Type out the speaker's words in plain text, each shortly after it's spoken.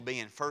Be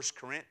in 1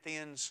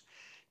 Corinthians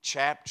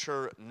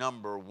chapter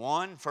number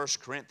 1. 1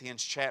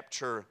 Corinthians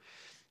chapter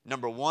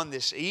number 1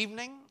 this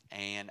evening.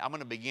 And I'm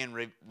going to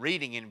begin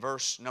reading in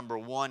verse number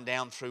 1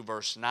 down through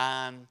verse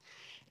 9.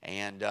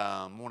 And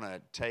I'm going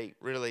to take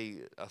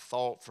really a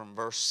thought from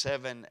verse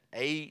 7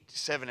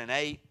 and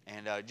 8,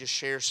 and just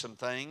share some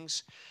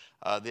things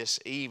this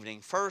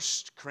evening. 1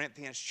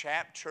 Corinthians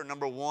chapter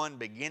number 1,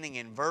 beginning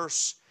in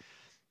verse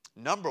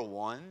number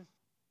 1,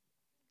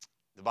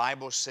 the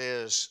Bible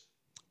says,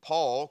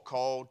 Paul,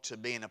 called to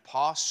be an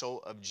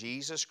apostle of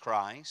Jesus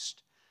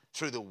Christ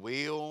through the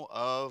will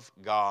of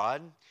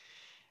God,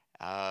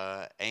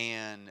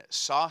 and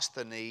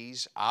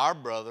Sosthenes, our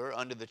brother,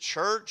 unto the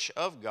church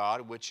of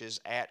God which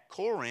is at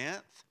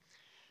Corinth,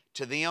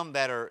 to them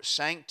that are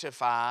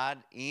sanctified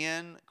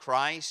in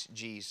Christ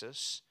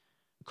Jesus,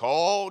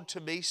 called to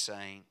be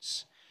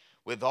saints,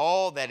 with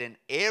all that in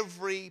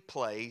every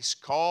place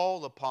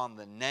call upon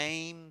the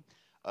name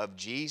of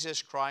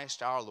Jesus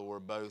Christ our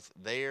Lord, both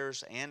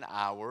theirs and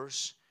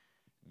ours.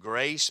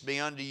 Grace be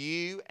unto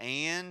you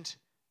and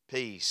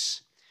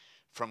peace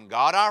from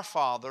God our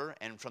Father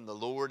and from the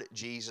Lord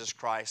Jesus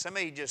Christ. Let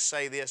me just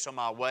say this on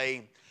my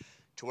way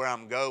to where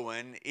I'm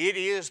going. It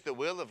is the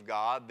will of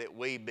God that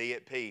we be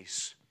at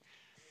peace.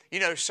 You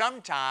know,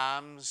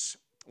 sometimes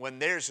when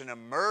there's an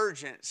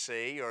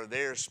emergency or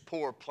there's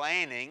poor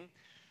planning,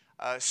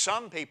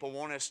 some people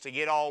want us to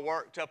get all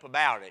worked up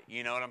about it.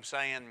 You know what I'm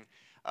saying?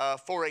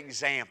 For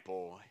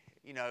example,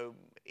 you know,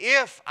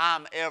 if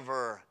I'm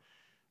ever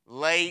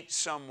late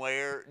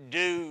somewhere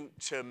due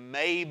to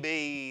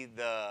maybe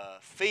the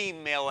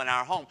female in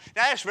our home.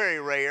 Now, that's very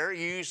rare.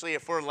 Usually,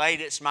 if we're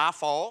late, it's my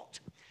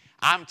fault.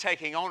 I'm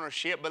taking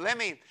ownership. But let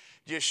me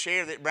just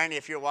share that, Brandy,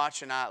 if you're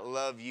watching, I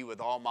love you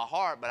with all my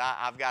heart, but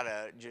I've got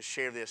to just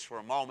share this for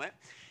a moment.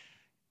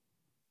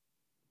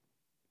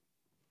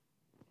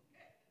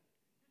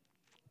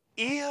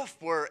 If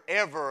we're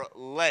ever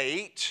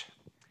late,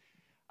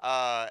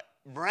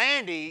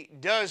 Brandy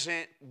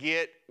doesn't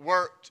get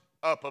worked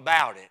up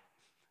about it.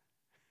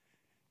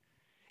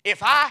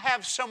 If I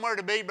have somewhere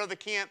to be, Brother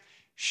Kent,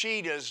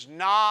 she does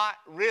not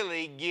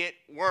really get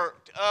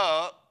worked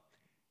up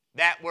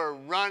that we're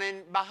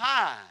running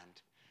behind.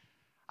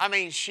 I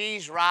mean,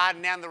 she's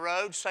riding down the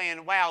road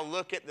saying, wow,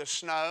 look at the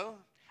snow.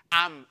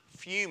 I'm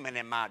fuming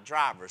in my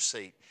driver's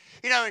seat.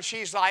 You know, and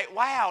she's like,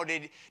 wow,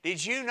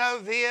 did you know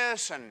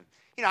this? And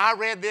you know, I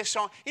read this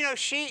song. You know,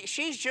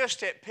 she's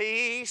just at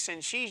peace,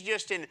 and she's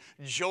just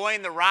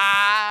enjoying the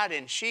ride,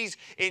 and she's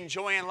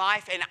enjoying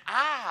life. And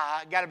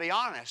I got to be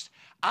honest,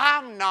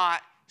 I'm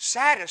not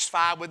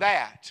satisfied with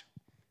that.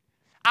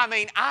 I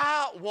mean,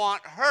 I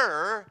want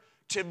her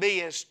to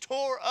be as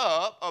tore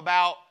up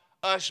about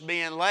us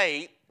being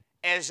late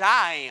as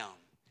I am.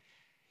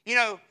 You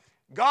know,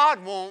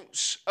 God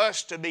wants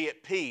us to be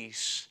at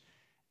peace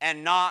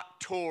and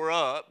not tore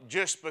up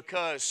just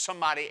because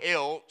somebody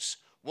else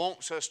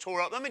wants us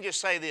tore up. Let me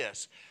just say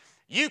this.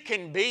 You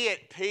can be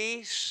at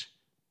peace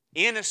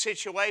in a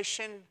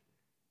situation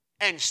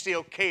and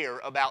still care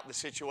about the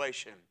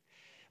situation.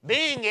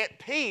 Being at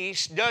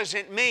peace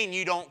doesn't mean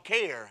you don't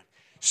care.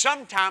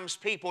 Sometimes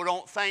people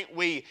don't think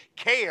we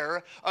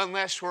care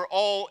unless we're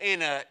all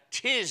in a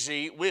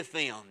tizzy with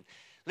them.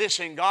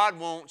 Listen, God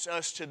wants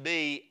us to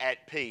be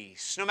at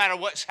peace, no matter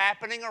what's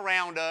happening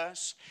around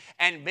us.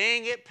 And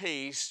being at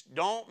peace,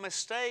 don't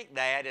mistake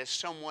that as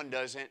someone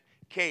doesn't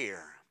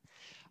care.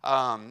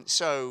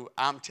 So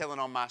I'm telling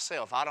on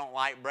myself, I don't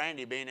like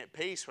Brandy being at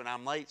peace when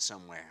I'm late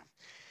somewhere.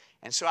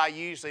 And so I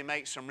usually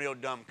make some real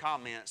dumb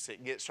comments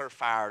that gets her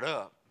fired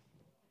up.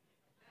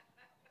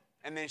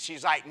 And then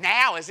she's like,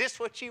 now, is this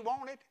what you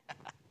wanted?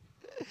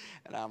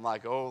 And I'm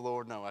like, oh,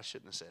 Lord, no, I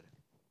shouldn't have said it.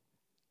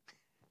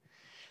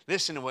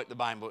 Listen to what the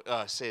Bible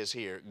says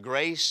here.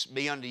 Grace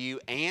be unto you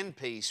and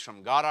peace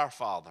from God our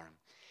Father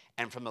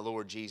and from the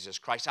Lord Jesus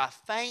Christ. I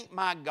thank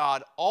my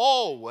God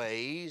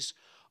always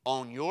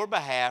on your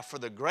behalf for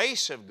the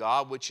grace of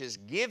God which is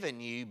given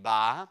you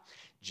by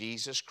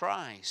Jesus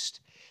Christ,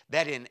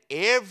 that in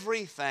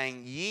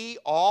everything ye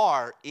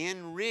are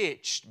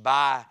enriched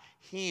by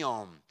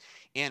Him,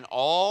 in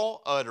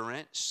all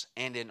utterance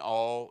and in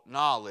all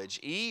knowledge,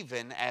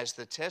 even as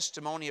the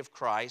testimony of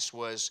Christ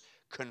was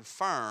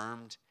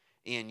confirmed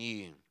in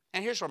you.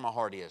 And here's where my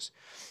heart is.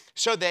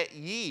 So that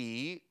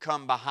ye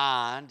come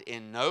behind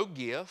in no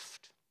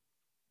gift,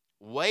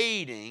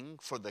 waiting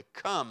for the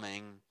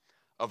coming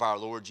of our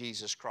Lord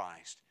Jesus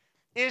Christ.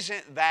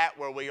 Isn't that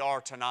where we are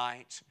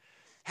tonight?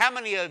 How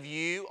many of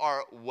you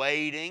are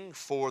waiting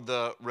for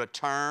the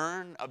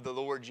return of the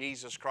Lord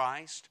Jesus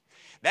Christ?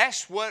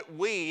 That's what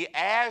we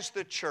as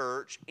the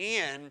church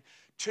in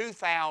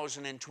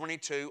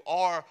 2022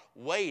 are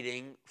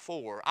waiting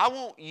for. I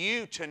want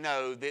you to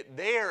know that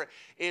there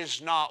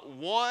is not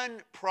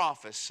one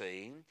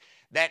prophecy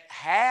that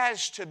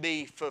has to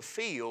be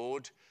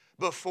fulfilled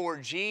before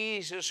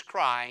Jesus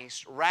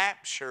Christ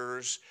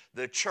raptures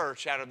the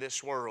church out of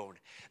this world.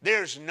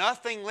 There's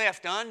nothing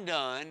left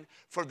undone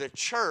for the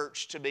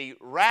church to be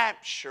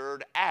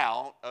raptured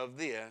out of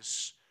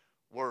this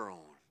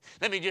world.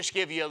 Let me just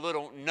give you a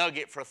little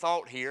nugget for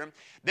thought here.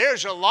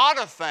 There's a lot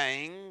of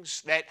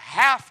things that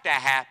have to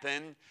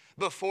happen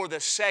before the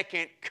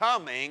second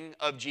coming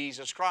of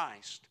Jesus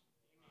Christ.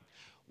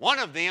 One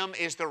of them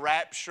is the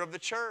rapture of the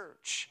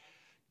church.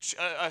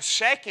 A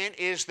second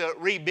is the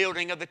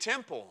rebuilding of the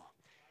temple.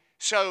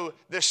 So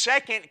the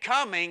second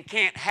coming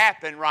can't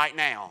happen right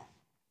now.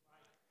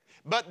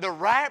 But the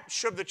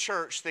rapture of the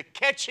church, the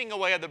catching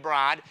away of the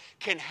bride,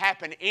 can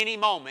happen any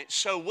moment.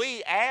 So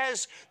we,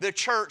 as the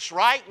church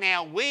right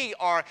now, we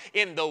are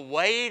in the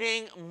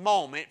waiting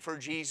moment for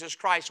Jesus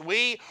Christ.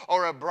 We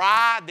are a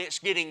bride that's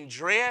getting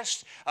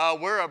dressed.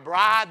 We're a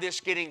bride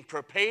that's getting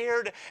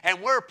prepared. And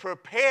we're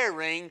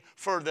preparing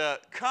for the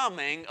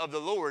coming of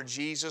the Lord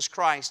Jesus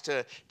Christ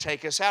to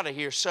take us out of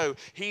here. So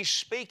He's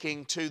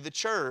speaking to the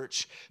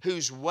church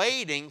who's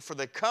waiting for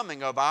the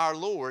coming of our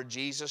Lord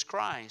Jesus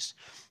Christ.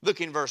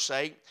 Look in verse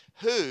 8.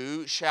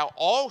 Who shall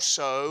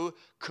also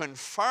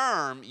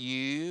confirm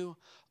you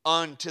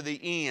unto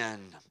the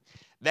end,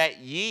 that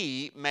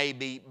ye may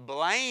be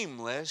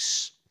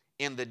blameless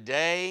in the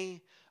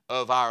day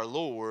of our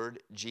Lord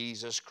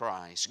Jesus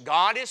Christ.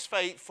 God is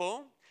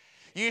faithful.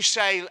 You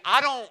say,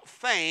 I don't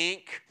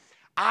think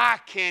I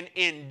can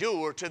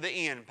endure to the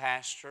end,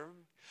 Pastor.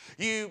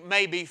 You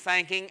may be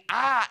thinking,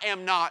 I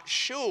am not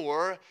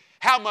sure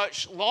how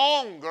much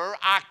longer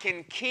I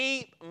can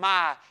keep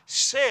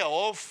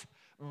myself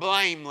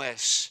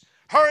blameless.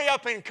 Hurry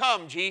up and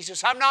come,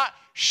 Jesus. I'm not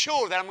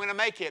sure that I'm going to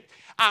make it.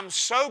 I'm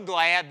so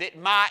glad that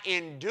my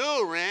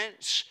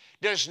endurance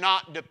does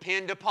not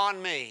depend upon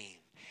me.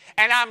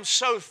 And I'm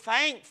so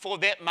thankful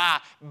that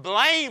my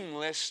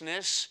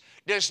blamelessness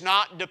does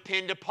not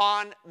depend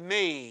upon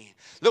me.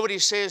 Look what he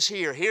says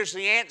here. Here's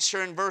the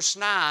answer in verse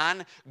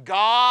 9.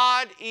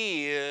 God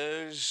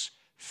is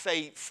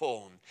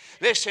faithful.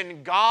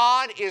 Listen,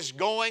 God is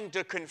going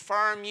to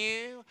confirm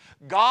you.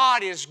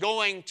 God is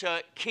going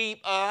to keep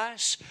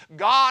us.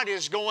 God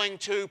is going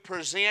to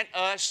present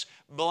us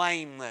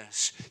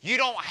blameless. You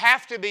don't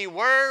have to be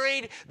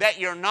worried that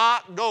you're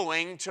not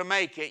going to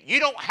make it. You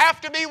don't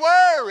have to be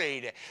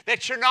worried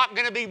that you're not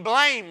going to be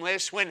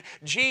blameless when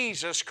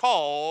Jesus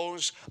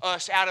calls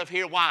us out of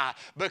here. Why?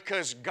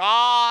 Because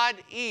God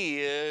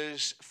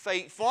is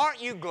faithful.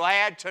 Aren't you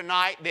glad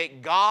tonight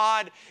that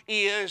God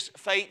is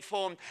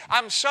faithful?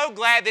 I'm so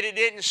glad that it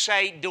didn't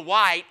say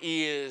Dwight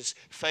is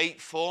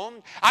faithful.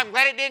 I'm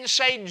glad it didn't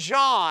say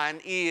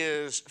John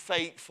is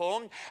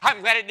faithful.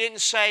 I'm glad it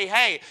didn't say,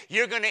 hey,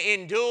 you're going to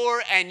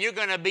endure and you're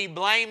going to be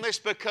blameless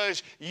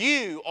because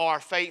you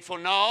are faithful.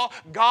 No,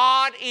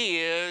 God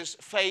is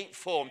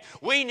faithful.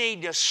 We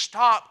need to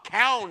stop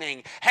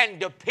counting and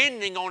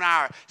depending on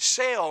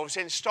ourselves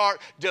and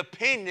start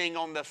depending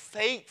on the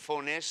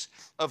faithfulness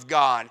of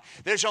God.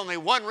 There's only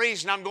one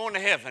reason I'm going to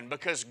heaven,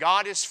 because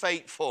God is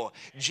faithful.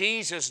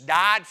 Jesus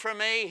died for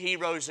me. He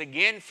rose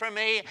again for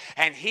me.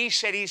 And He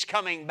said He's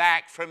coming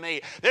back for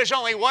me. There's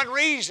only one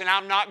reason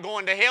I'm not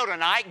going to hell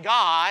tonight.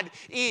 God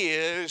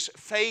is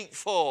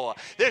faithful.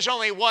 There's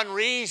only one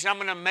reason I'm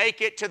going to make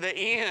it to the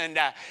end.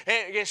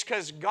 It's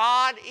because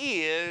God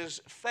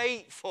is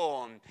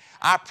faithful.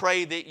 I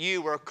pray that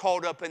you are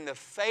caught up in the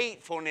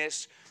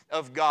faithfulness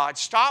of God.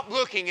 Stop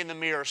looking in the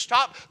mirror.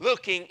 Stop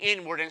looking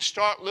inward and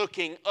start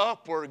looking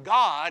upward.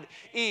 God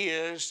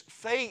is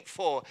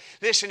faithful.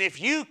 Listen, if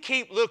you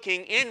keep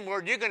looking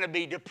inward, you're going to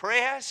be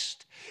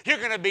depressed. You're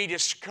going to be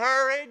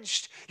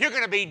discouraged. You're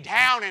going to be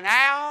down and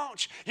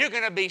out. You're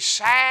going to be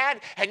sad.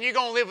 And you're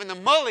going to live in the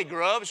mully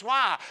grubs.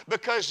 Why?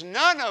 Because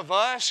none of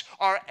us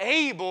are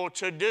able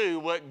to do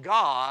what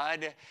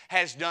God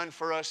has done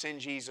for us in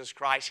Jesus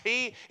Christ.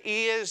 He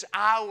is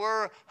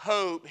our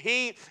hope.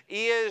 He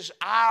is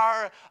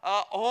our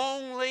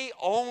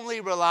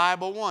only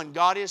reliable one.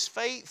 God is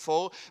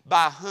faithful,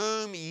 by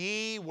whom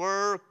ye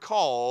were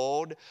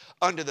called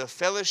unto the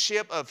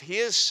fellowship of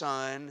His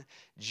Son,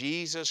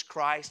 Jesus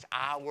Christ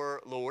our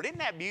Lord. Isn't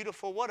that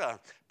beautiful? What a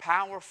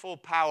powerful,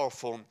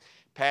 powerful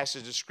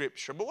passage of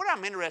Scripture. But what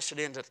I'm interested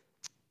in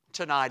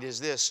tonight is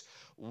this: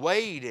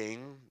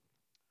 waiting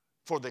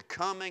for the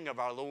coming of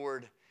our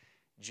Lord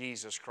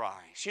Jesus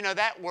Christ. You know,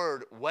 that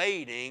word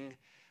waiting,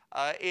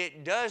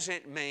 it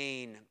doesn't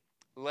mean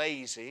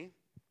lazy.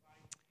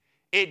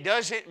 It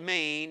doesn't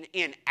mean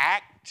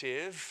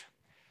inactive.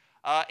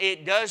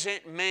 It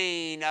doesn't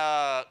mean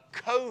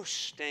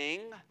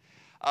coasting.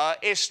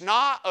 It's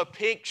not a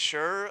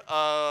picture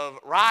of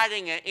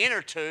riding an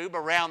inner tube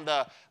around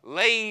the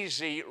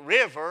lazy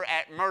river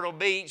at Myrtle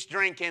Beach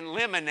drinking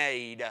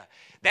lemonade.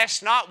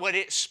 That's not what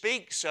it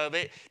speaks of.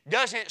 It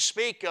doesn't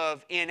speak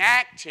of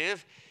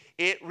inactive.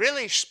 It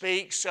really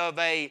speaks of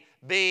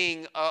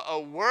being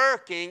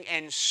working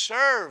and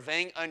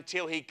serving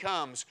until He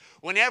comes.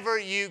 Whenever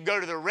you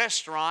go to the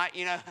restaurant,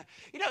 you know,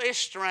 it's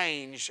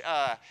strange.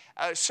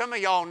 Some of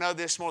y'all know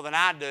this more than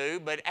I do,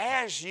 but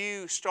as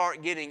you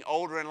start getting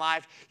older in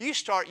life, you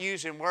start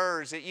using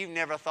words that you've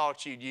never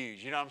thought you'd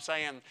use. You know what I'm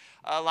saying?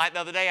 Like the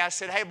other day I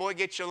said, hey boy,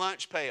 get your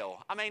lunch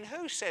pail. I mean,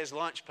 who says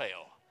lunch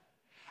pail?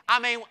 I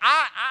mean,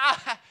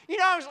 I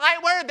was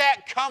like, where'd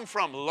that come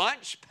from?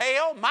 Lunch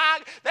pail?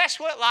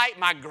 That's what like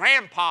my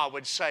grandpa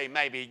would say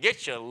maybe,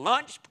 get your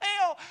lunch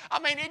pail?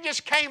 I mean, it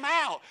just came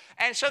out.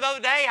 And so the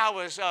other day I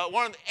was,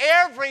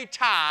 every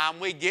time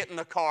we get in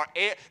the car,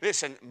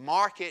 listen,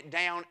 mark it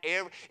down,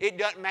 it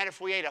doesn't matter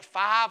if we ate a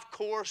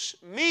 5-course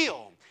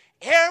meal.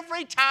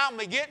 Every time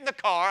we get in the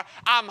car,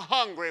 I'm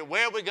hungry.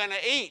 Where are we going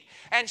to eat?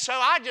 And so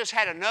I just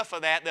had enough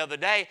of that the other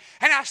day.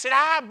 And I said,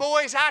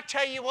 boys, I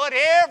tell you what,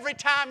 every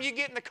time you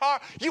get in the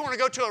car, you want to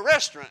go to a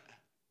restaurant.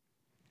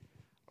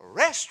 A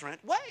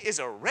restaurant? What is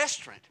a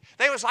restaurant?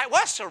 They was like,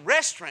 what's a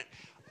restaurant?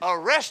 A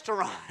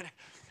restaurant.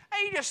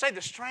 And you just say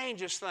the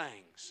strangest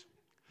things.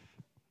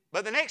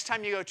 But the next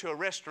time you go to a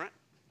restaurant,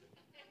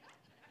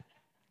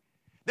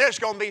 there's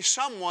going to be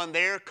someone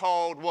there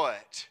called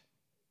what?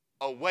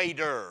 A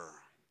waiter.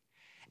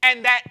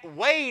 And that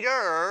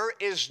waiter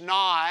is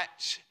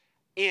not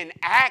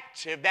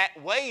inactive. That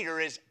waiter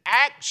is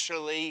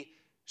actually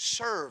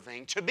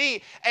serving. To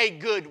be a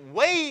good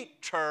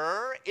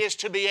waiter is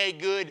to be a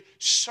good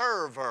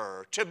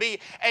server. To be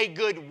a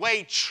good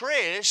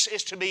waitress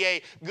is to be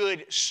a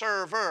good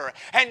server.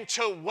 And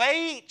to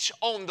wait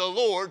on the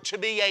Lord, to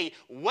be a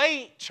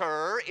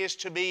waiter, is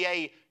to be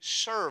a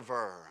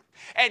server.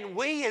 And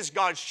we as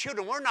God's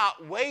children, we're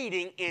not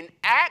waiting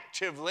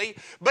inactively,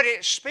 but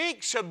it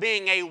speaks of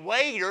being a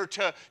waiter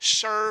to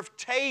serve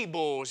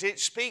tables. It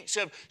speaks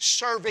of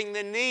serving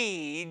the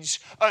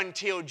needs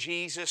until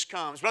Jesus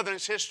comes. Brother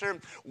and sister,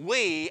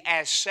 we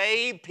as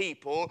saved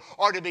people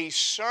are to be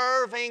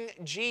serving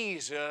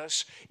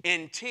Jesus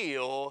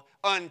until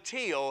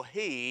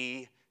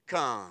He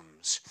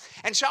comes.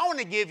 And so I want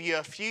to give you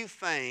a few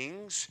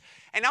things,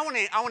 and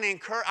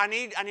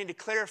I need to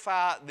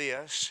clarify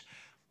this.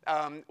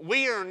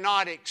 We are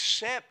not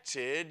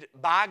accepted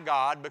by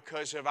God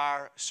because of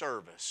our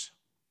service.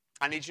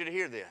 I need you to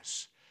hear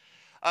this.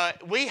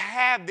 We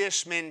have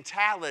this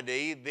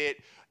mentality that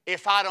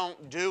if I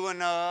don't do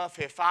enough,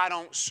 if I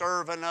don't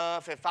serve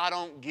enough, if I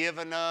don't give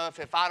enough,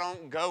 if I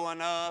don't go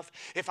enough,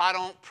 if I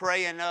don't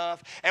pray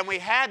enough, and we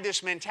have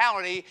this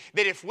mentality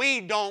that if we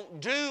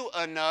don't do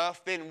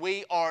enough, then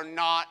we are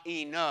not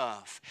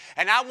enough.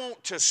 And I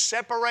want to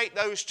separate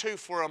those two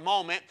for a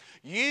moment.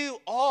 You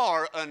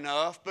are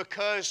enough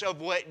because of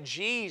what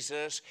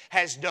Jesus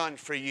has done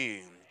for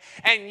you.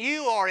 And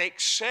you are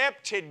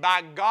accepted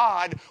by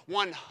God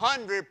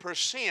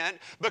 100%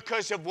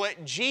 because of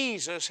what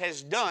Jesus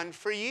has done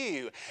for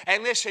you.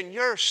 And listen,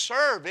 your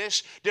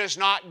service does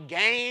not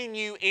gain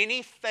you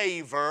any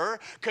favor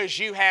because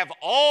you have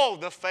all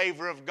the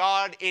favor of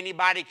God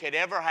anybody could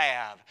ever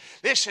have.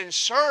 Listen,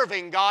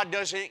 serving God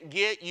doesn't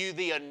get you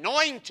the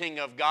anointing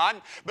of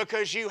God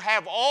because you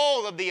have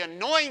all of the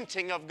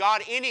anointing of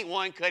God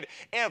anyone could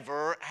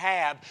ever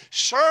have.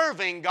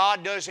 Serving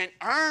God doesn't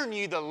earn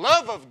you the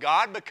love of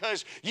God because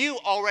you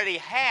already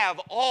have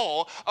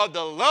all of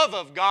the love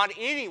of God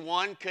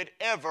anyone could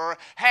ever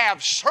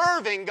have.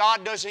 Serving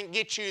God doesn't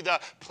get you the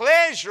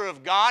pleasure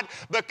of God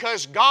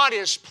because God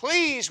is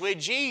pleased with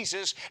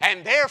Jesus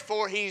and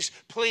therefore He's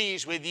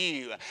pleased with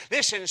you.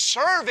 Listen,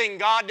 serving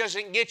God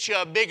doesn't get you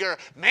a bigger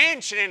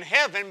mansion in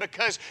heaven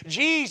because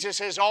Jesus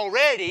has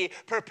already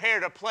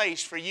prepared a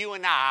place for you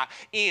and I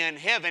in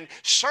heaven.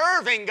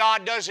 Serving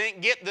God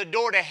doesn't get the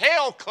door to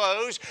hell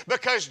closed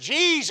because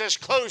Jesus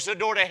closed the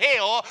door to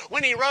hell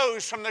when He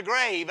rose from the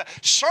grave.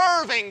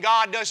 Serving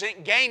God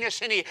doesn't gain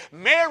us any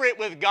merit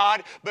with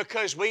God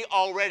because we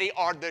already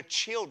are the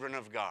children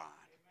of God.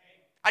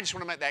 I just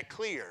want to make that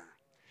clear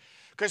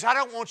because I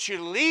don't want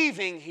you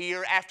leaving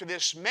here after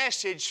this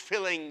message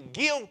feeling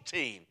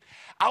guilty.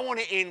 I want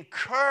to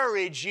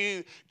encourage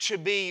you to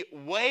be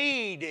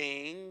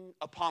waiting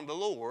upon the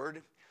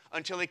Lord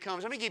until He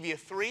comes. Let me give you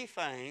 3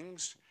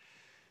 things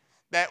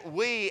that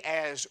we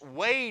as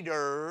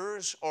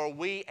waiters or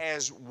we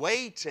as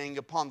waiting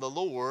upon the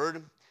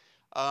Lord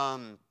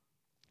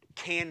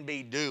can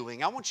be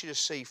doing. I want you to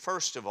see,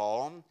 first of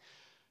all,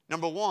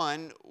 number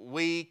 1,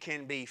 we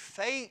can be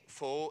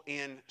faithful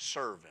in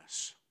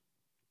service.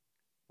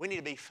 We need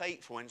to be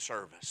faithful in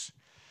service.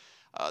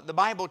 The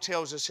Bible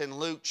tells us in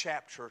Luke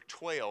chapter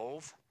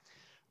 12,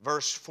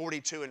 verse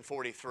 42 and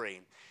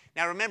 43.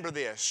 Now remember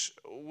this,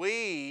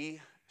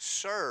 we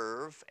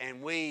serve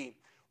and we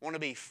want to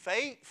be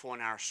faithful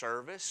in our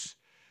service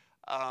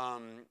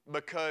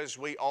because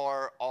we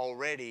are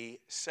already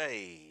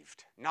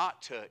saved,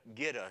 not to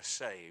get us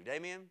saved.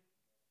 Amen?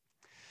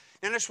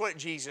 Now that's what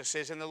Jesus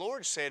says. And the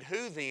Lord said,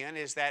 who then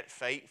is that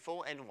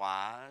faithful and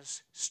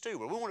wise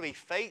steward? We want to be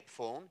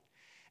faithful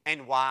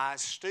and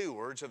wise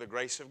stewards of the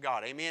grace of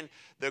God. Amen?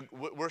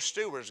 We're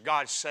stewards.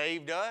 God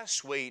saved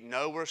us. We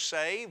know we're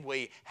saved.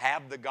 We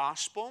have the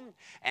gospel.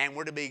 And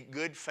we're to be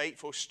good,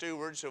 faithful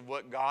stewards of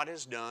what God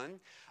has done.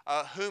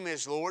 Whom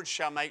His Lord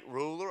shall make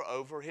ruler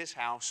over His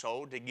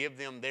household to give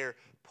them their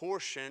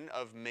portion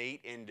of meat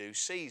in due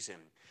season.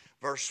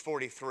 Verse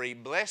 43,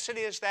 blessed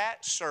is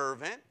that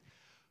servant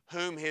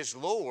whom his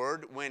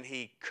Lord, when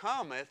he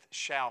cometh,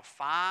 shall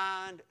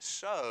find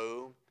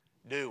so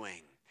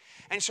doing.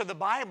 And so the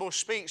Bible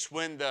speaks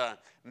when the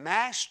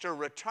master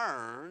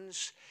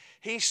returns,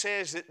 he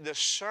says that the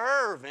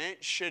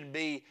servant should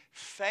be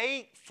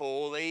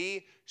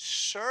faithfully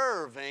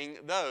serving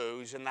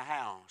those in the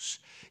house.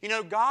 You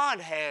know, God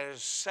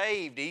has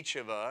saved each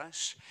of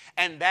us,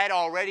 and that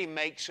already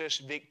makes us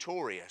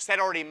victorious. That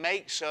already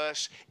makes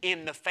us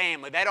in the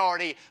family. That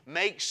already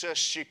makes us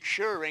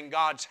secure in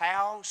God's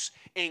house,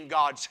 in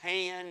God's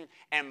hand,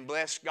 and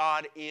bless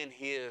God in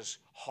His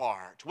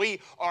heart.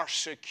 We are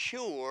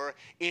secure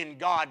in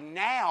God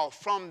now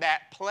from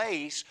that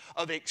place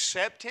of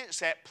acceptance,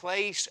 that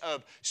place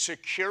of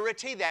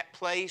security, that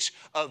place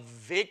of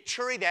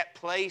victory, that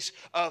place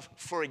of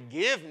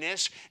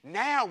forgiveness.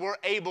 Now we're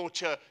able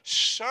to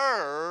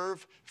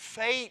serve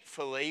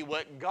faithfully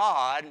what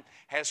God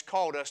has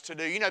called us to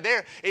do. You know,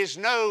 there is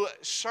no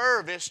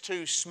service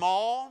too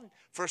small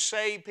for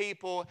saved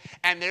people,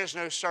 and there's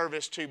no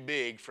service too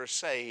big for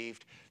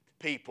saved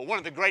people. One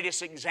of the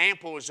greatest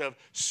examples of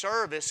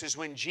service is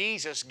when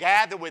Jesus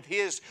gathered with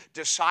His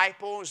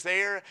disciples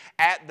there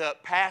at the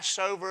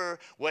Passover,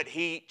 what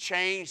He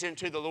changed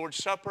into the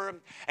Lord's Supper.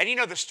 And you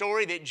know the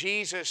story that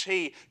Jesus,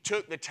 He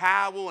took the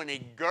towel and He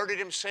girded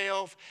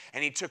Himself,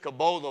 and He took a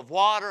bowl of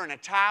water and a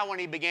towel,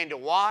 and He began to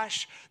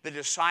wash the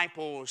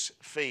disciples'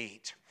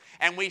 feet.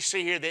 And we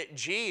see here that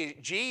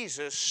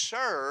Jesus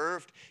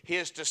served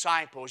His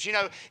disciples. You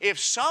know, if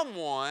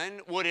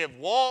someone would have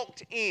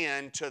walked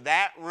into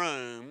that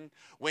room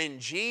when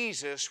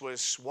Jesus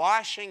was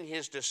washing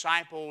His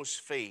disciples'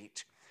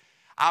 feet,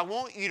 I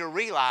want you to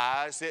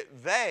realize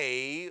that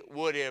they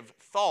would have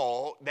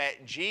thought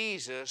that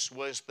Jesus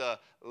was the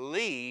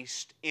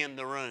least in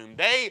the room.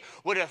 They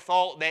would have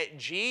thought that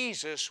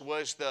Jesus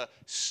was the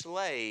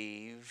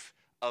slave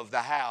of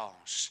the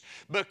house,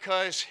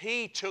 because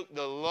He took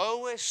the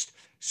lowest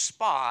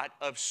spot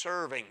of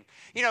serving.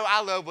 You know,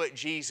 I love what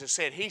Jesus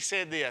said. He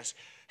said this.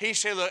 He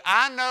said, look,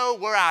 I know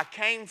where I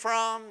came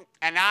from,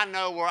 and I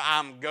know where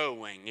I'm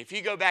going. If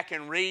you go back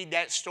and read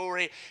that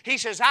story, He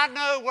says, I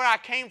know where I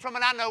came from,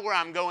 and I know where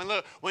I'm going.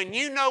 Look, when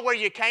you know where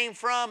you came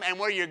from and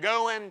where you're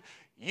going,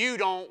 you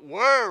don't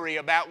worry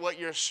about what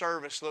your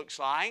service looks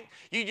like.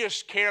 You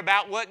just care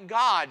about what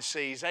God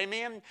sees.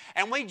 Amen?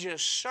 And we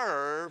just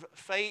serve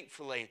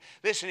faithfully.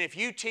 Listen, if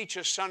you teach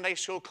a Sunday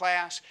school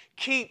class,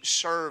 keep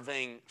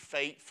serving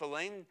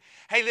faithfully.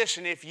 Hey,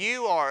 listen, if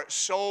you are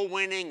soul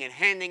winning and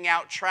handing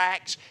out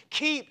tracts,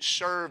 keep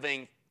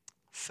serving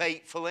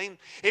faithfully.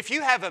 If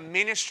you have a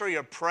ministry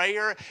of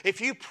prayer,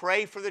 if you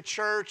pray for the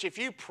church, if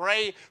you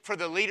pray for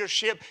the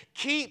leadership,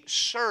 keep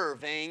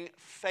serving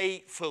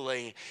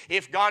faithfully.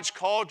 If God's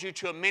called you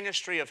to a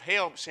ministry of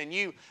helps and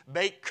you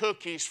bake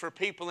cookies for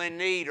people in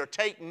need, or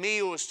take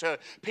meals to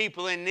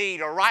people in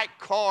need, or write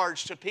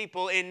cards to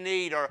people in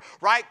need, or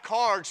write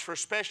cards for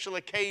special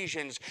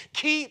occasions,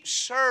 keep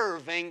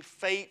serving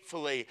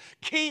faithfully.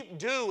 Keep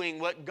doing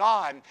what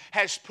God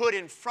has put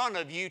in front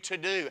of you to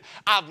do.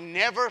 I've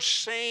never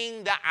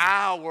seen the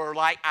hour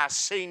like I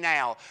see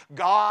now.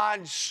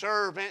 God's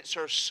servants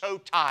are so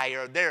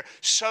tired. They're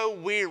so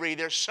weary.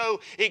 They're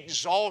so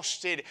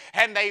exhausted.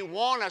 And they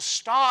want to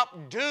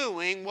stop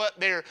doing what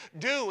they're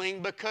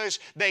doing because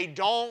they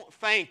don't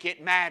think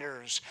it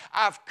matters.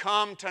 I've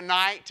come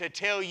tonight to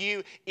tell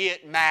you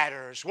it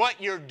matters.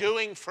 What you're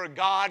doing for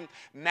God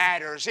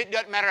matters. It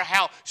doesn't matter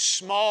how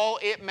small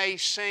it may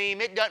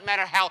seem. It doesn't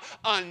matter how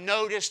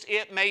unnoticed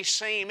it may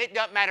seem. It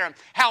doesn't matter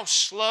how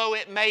slow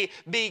it may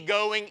be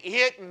going.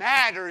 It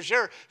matters.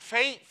 Your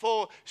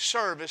faithful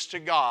service to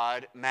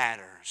God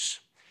matters.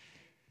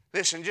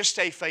 Listen, just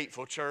stay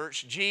faithful,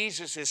 church.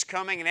 Jesus is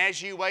coming, and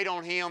as you wait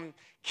on Him,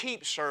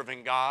 keep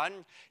serving God.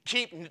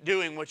 Keep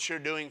doing what you're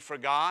doing for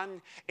God.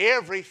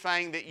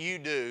 Everything that you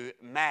do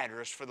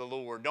matters for the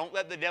Lord. Don't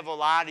let the devil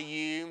lie to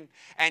you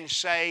and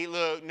say,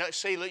 look,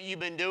 you've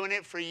been doing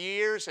it for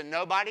years and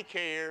nobody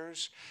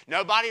cares.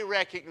 Nobody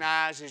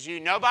recognizes you.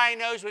 Nobody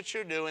knows what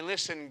you're doing.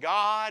 Listen,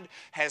 God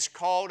has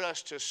called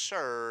us to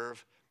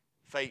serve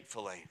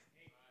faithfully.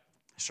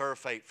 Serve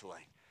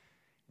faithfully.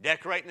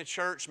 Decorating the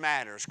church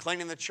matters.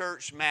 Cleaning the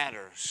church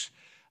matters.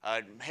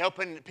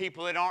 Helping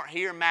people that aren't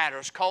here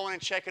matters. Calling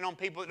and checking on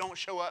people that don't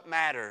show up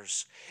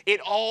matters.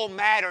 It all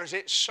matters.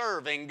 It's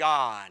serving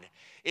God.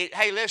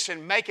 Hey,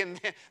 listen, making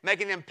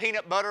them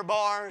peanut butter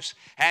bars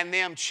and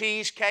them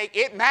cheesecake,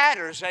 it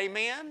matters,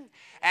 amen?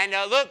 And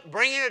look,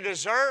 bringing a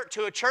dessert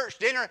to a church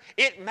dinner,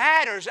 it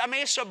matters. I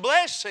mean, it's a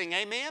blessing,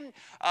 amen?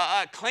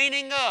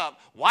 Cleaning up,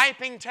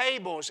 wiping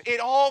tables, it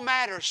all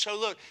matters. So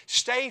look,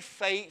 stay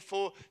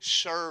faithful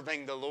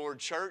serving the Lord,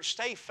 church.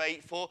 Stay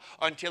faithful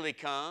until He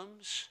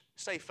comes.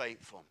 Stay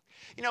faithful.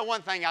 You know,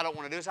 one thing I don't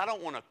want to do is I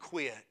don't want to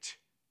quit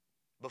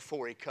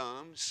before He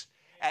comes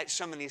at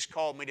something He's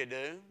called me to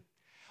do.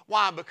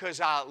 Why? Because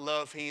I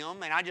love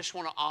Him and I just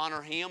want to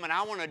honor Him and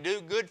I want to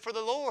do good for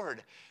the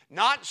Lord.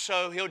 not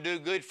so he'll do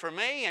good for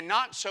me, and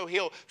not so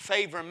he'll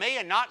favor me,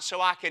 and not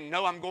so I can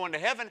know I'm going to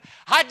heaven.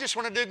 I just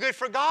want to do good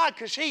for God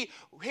because He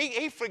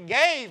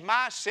forgave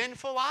my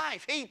sinful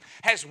life. He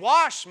has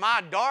washed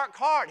my dark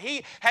heart.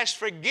 He has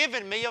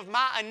forgiven me of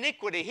my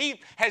iniquity.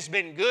 He has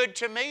been good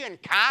to me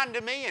and kind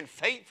to me and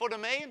faithful to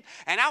me,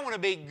 and I want to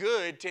be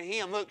good to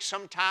Him. Look,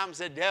 sometimes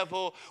the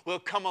devil will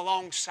come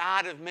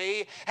alongside of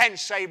me and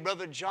say,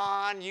 Brother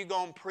John, you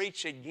going to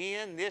preach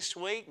again this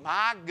week?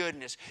 My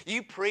goodness,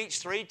 you preach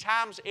 3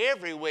 times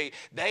every week.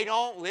 They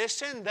don't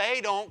listen.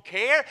 They don't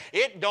care.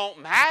 It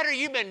don't matter.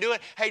 You've been doing.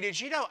 Hey, did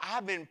you know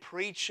I've been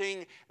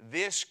preaching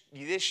this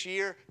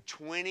year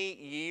 20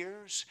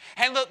 years?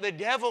 And look, the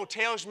devil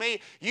tells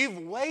me, you've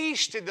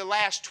wasted the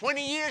last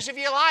 20 years of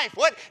your life.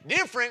 What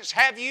difference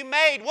have you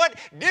made? What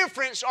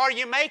difference are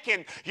you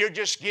making? You're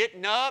just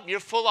getting up. You're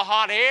full of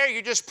hot air.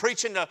 You're just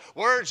preaching the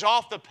words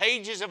off the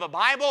pages of a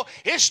Bible.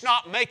 It's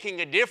not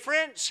making a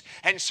difference.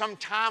 And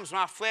sometimes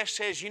my flesh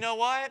says, you know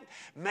what?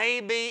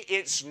 Maybe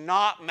it's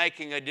not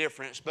making a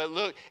difference. But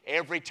look,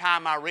 every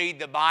time I read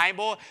the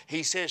Bible,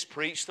 He says,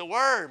 preach the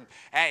Word.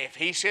 And if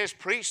He says,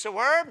 preach the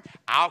Word,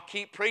 I'll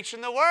keep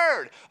preaching the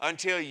Word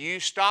until you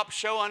stop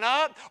showing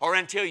up, or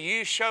until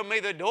you show me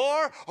the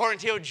door, or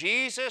until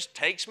Jesus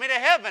takes me to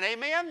heaven.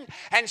 Amen?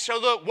 And so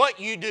look, what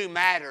you do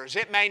matters.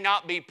 It may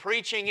not be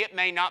preaching, it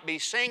may not be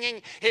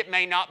singing, it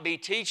may not be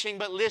teaching,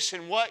 but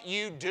listen, what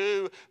you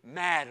do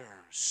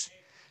matters.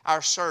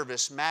 Our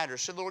service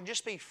matters. So Lord,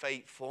 just be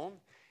faithful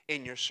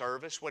in your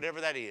service,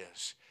 whatever that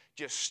is.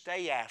 Just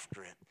stay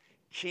after it.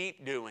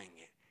 Keep doing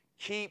it.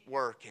 Keep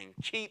working.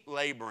 Keep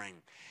laboring.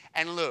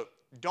 And look,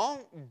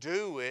 don't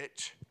do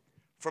it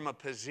from a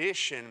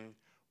position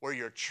where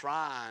you're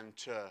trying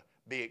to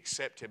be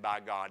accepted by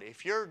God.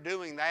 If you're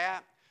doing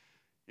that,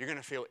 you're going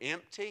to feel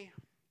empty,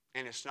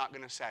 and it's not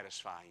going to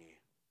satisfy you.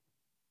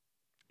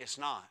 It's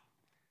not.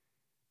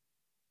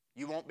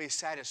 You won't be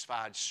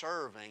satisfied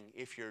serving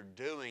if you're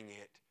doing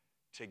it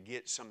to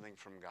get something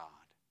from God.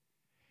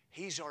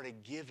 He's already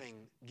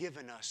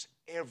given us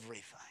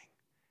everything.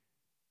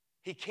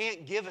 He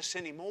can't give us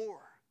any more.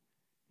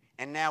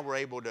 And now we're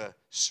able to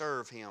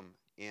serve Him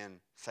in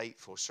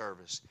faithful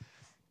service.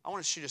 I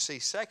want you to see,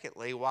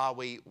 secondly, while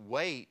we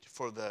wait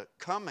for the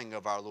coming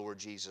of our Lord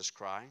Jesus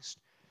Christ,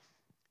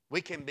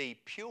 we can be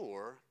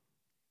pure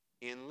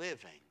in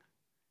living.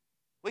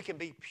 We can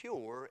be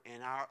pure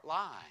in our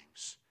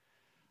lives.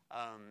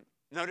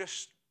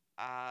 Notice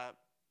I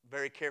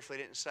very carefully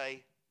didn't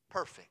say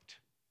perfect.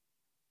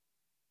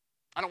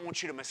 I don't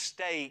want you to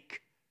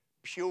mistake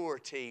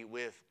purity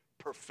with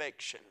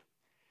perfection.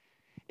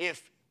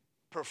 If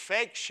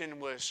perfection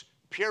was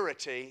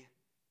purity,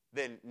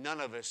 then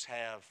none of us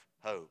have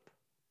hope.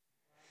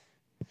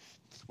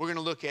 We're going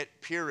to look at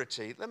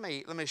purity. Let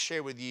me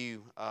share with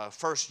you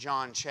 1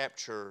 John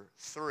chapter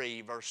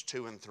 3, verse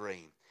 2 and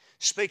 3.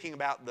 Speaking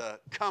about the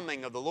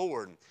coming of the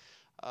Lord,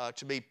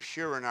 to be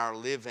pure in our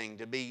living,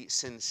 to be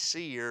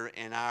sincere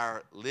in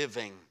our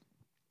living.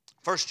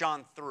 1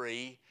 John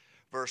 3,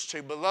 verse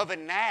 2. Beloved,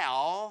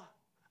 now,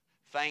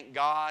 thank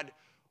God,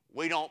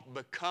 we don't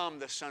become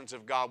the sons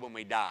of God when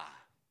we die.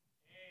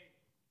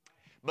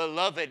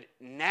 Beloved,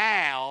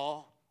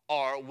 now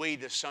are we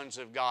the sons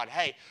of God.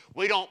 Hey,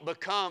 we don't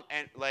become,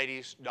 and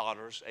ladies,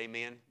 daughters,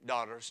 amen,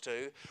 daughters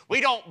too.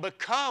 We don't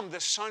become the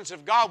sons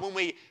of God when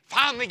we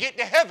finally get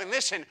to heaven.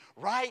 Listen,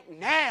 right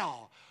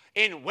now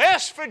in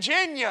West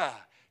Virginia,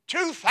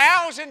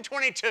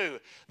 2022,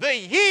 the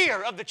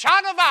year of the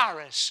China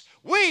virus,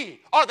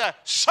 we are the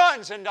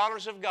sons and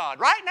daughters of God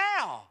right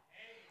now.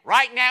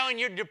 Right now in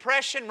your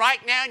depression, right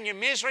now in your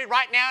misery,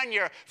 right now in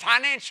your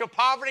financial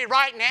poverty,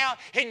 right now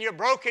in your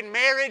broken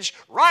marriage,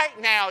 right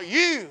now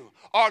you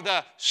are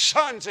the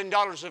sons and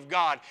daughters of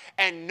God.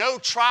 And no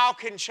trial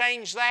can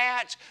change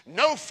that.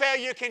 No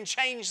failure can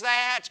change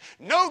that.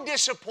 No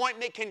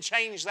disappointment can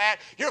change that.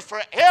 You're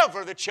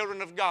forever the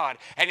children of God.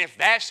 And if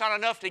that's not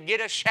enough to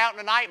get us shouting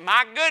tonight,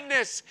 my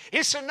goodness,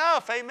 it's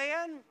enough.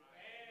 Amen?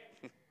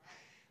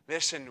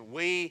 Listen,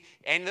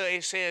 and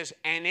it says,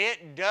 and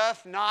it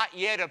doth not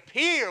yet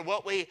appear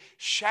what we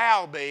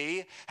shall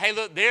be. Hey,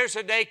 look, there's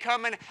a day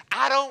coming.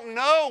 I don't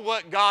know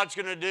what God's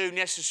going to do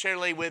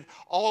necessarily with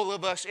all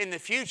of us in the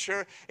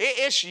future.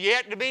 It's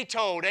yet to be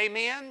told.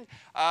 Amen?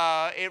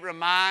 It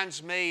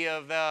reminds me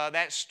of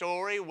that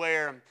story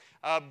where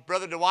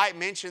Brother Dwight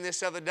mentioned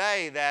this other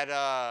day that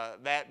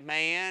that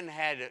man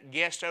had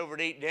guests over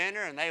to eat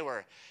dinner, and they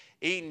were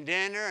eating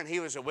dinner, and he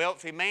was a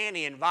wealthy man.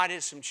 He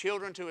invited some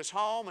children to his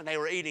home, and they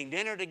were eating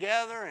dinner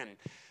together,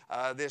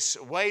 and this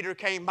waiter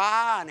came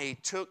by, and he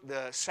took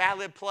the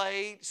salad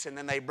plates, and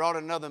then they brought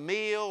another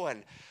meal,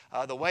 and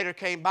the waiter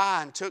came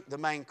by and took the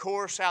main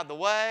course out of the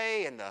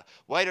way, and the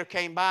waiter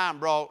came by and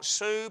brought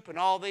soup and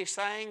all these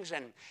things,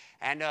 and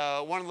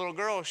one of the little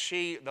girls,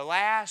 the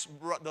last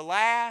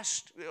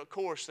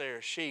course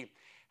there, she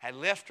had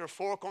left her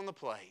fork on the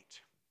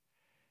plate,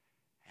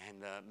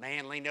 and the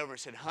man leaned over and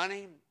said,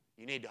 "Honey,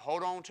 you need to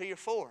hold on to your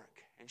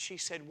fork." And she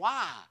said,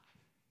 "Why?"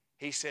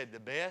 He said, "The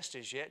best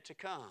is yet to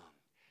come."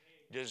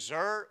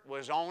 Dessert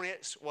was on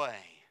its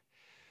way.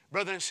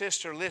 Brother and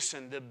sister,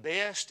 listen, the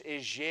best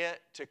is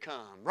yet to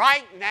come.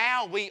 Right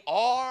now we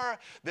are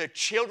the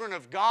children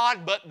of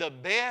God, but the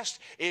best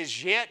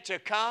is yet to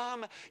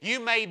come. You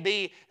may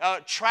be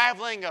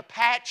traveling a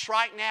patch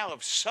right now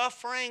of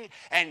suffering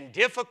and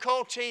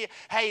difficulty.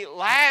 Hey,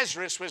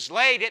 Lazarus was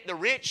laid at the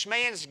rich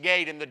man's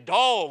gate, and the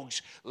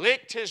dogs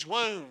licked his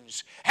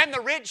wounds. And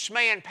the rich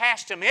man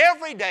passed him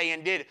every day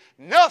and did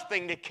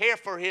nothing to care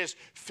for his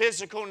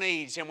physical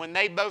needs. And when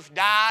they both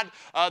died,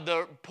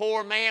 the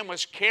poor man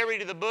was carried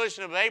to the bosom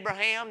of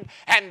Abraham,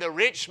 and the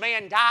rich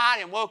man died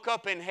and woke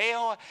up in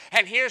hell.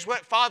 And here's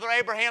what Father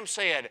Abraham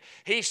said.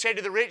 He said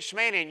to the rich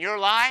man, in your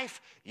life,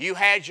 you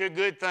had your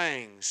good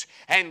things.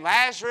 And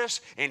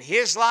Lazarus, in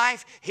his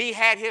life, he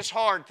had his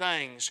hard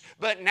things.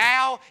 But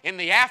now, in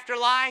the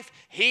afterlife,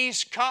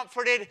 he's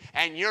comforted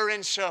and you're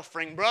in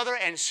suffering. Brother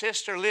and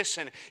sister,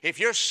 listen. If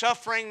you're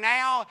suffering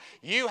now,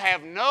 you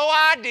have no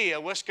idea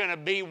what's going to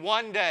be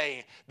one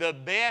day. The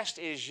best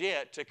is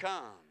yet to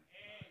come.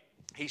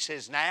 He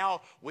says,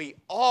 now we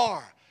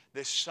are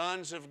the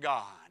sons of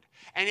God.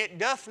 And it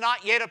doth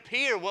not yet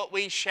appear what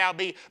we shall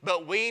be,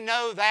 but we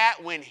know that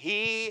when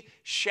He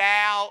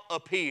shall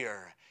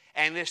appear.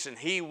 And listen,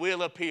 He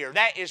will appear.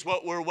 That is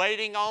what we're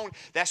waiting on.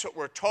 That's what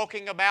we're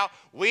talking about.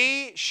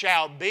 We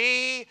shall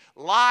be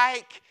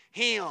like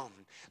Him.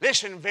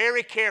 Listen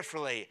very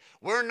carefully.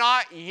 We're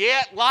not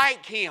yet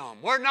like Him.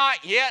 We're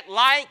not yet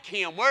like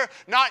Him. We're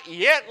not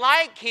yet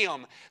like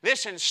Him.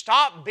 Listen,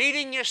 stop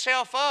beating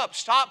yourself up.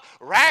 Stop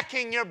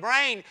racking your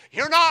brain.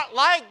 You're not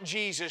like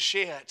Jesus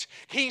yet.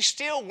 He's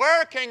still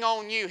working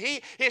on you.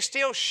 He is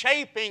still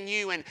shaping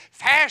you and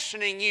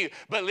fashioning you.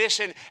 But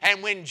listen,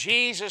 and when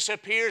Jesus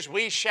appears,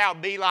 we shall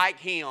be like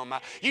Him.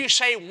 You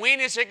say, when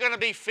is it going to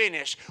be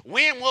finished?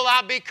 When will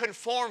I be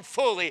conformed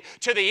fully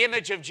to the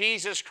image of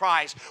Jesus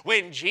Christ?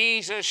 When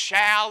Jesus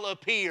shall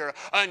appear.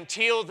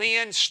 Until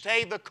then,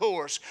 stay the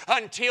course.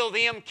 Until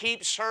then,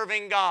 keep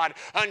serving God.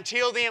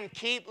 Until then,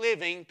 keep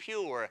living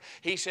pure.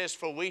 He says,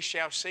 for we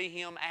shall see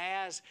Him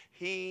as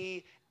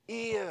He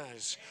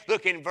is.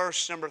 Look in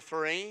verse number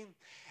 3.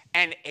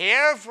 And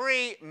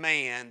every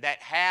man that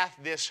hath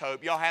this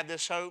hope, y'all have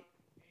this hope?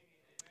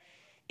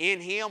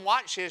 In Him,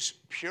 watch this,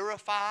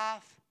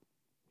 purifieth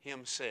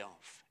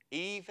himself,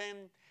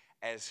 even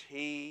as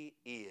He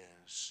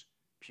is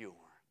pure.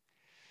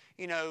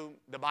 You know,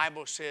 the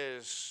Bible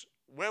says,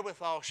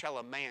 wherewithal shall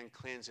a man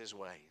cleanse his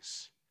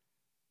ways?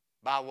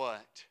 By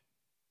what?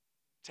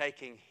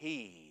 Taking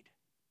heed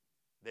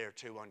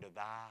thereto unto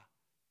thy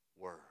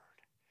word.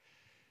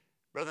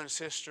 Brother and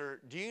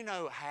sister, do you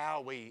know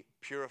how we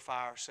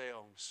purify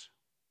ourselves?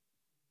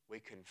 We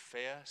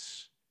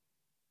confess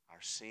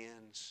our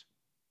sins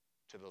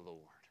to the Lord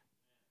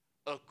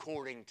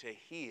according to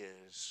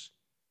His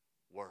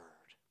word.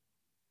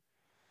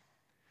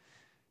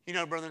 You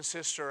know, brother and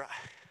sister,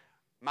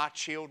 my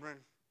children,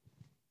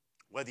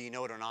 whether you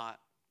know it or not,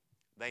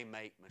 they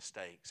make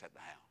mistakes at the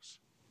house.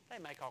 They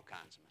make all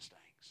kinds of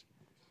mistakes.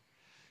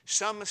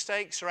 Some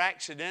mistakes are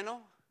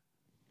accidental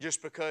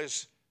just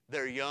because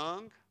they're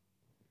young.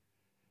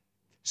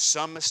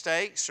 Some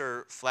mistakes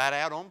are flat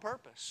out on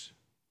purpose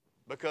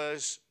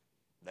because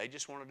they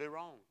just want to do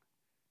wrong.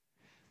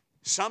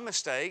 Some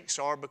mistakes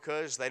are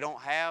because they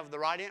don't have the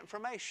right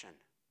information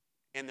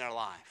in their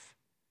life.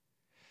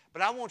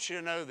 But I want you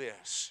to know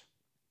this.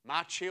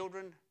 My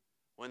children,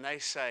 when they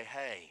say,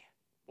 hey,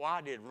 well,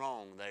 I did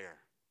wrong there,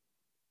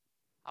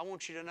 I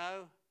want you to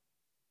know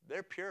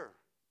they're pure.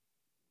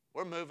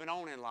 We're moving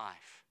on in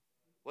life.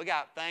 We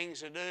got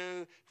things to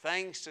do,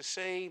 things to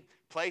see,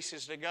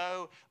 places to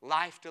go,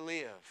 life to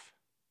live.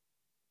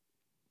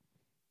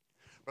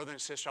 Brother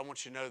and sister, I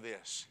want you to know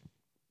this.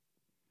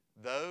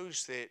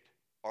 Those that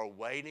are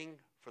waiting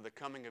for the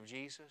coming of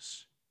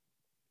Jesus,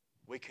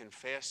 we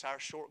confess our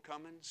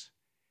shortcomings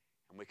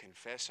and we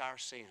confess our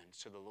sins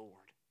to the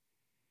Lord.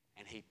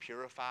 And He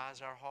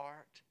purifies our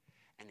heart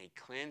and He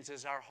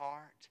cleanses our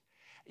heart.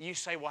 You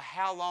say, well,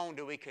 how long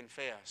do we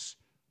confess?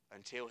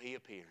 Until He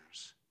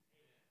appears.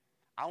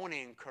 I want to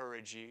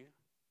encourage you,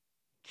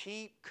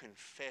 keep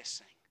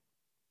confessing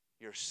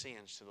your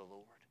sins to the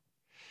Lord.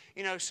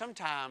 You know,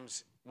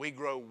 sometimes we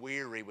grow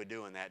weary with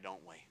doing that,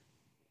 don't we?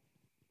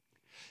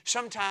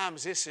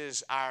 Sometimes this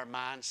is our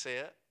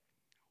mindset.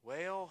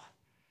 Well,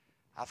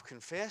 I've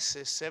confessed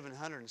this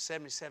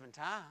 777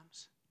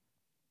 times.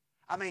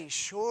 I mean,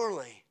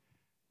 surely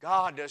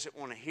God doesn't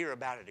want to hear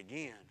about it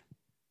again.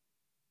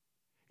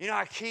 You know,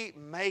 I keep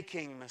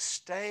making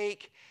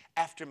mistake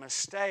after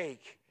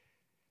mistake.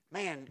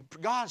 Man,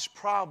 God's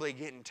probably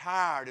getting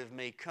tired of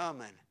me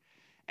coming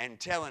and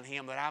telling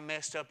Him that I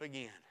messed up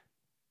again.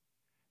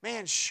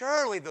 Man,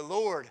 surely the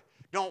Lord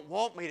don't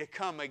want me to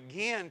come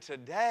again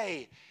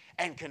today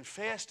and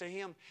confess to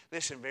Him.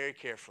 Listen very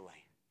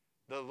carefully.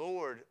 The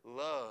Lord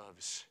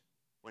loves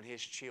when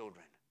His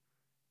children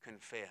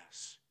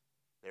confess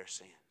their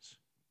sins.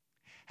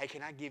 Hey,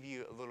 can I give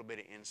you a little bit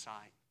of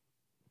insight?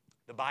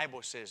 The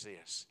Bible says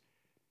this.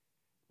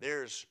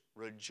 There's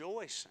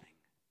rejoicing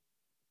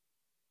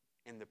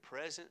in the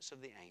presence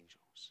of the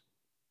angels.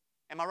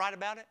 Am I right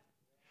about it?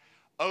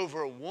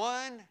 Over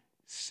one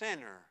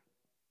sinner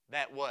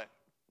that what?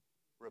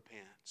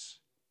 Repents.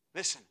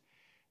 Listen,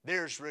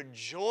 there's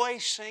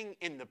rejoicing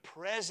in the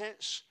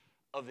presence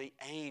of the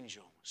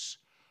angels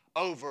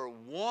over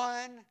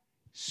one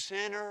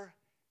sinner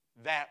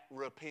that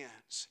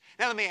repents.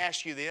 Now let me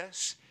ask you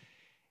this.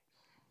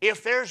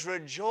 If there's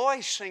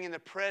rejoicing in the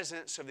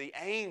presence of the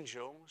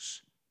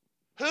angels,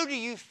 who do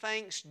you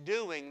think's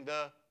doing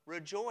the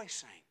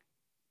rejoicing?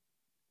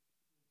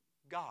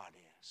 God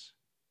is.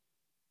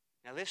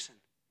 Now listen.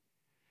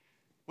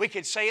 We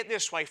could say it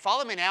this way.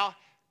 Follow me now.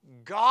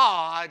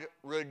 God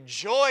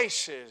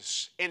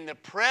rejoices in the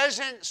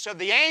presence of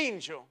the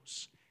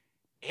angels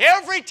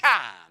every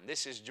time.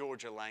 This is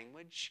Georgia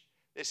language.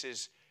 This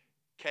is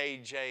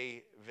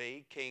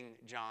KJV, King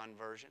James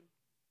Version.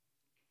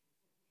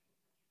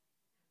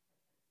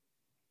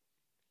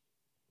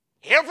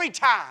 Every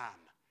time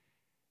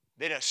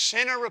that a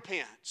sinner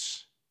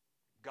repents,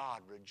 God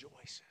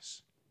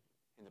rejoices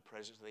in the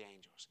presence of the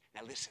angels.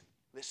 Now listen,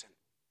 listen,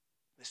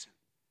 listen.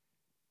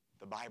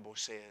 The Bible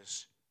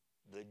says,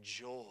 the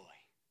joy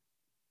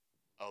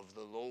of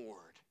the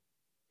Lord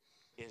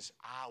is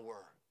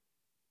our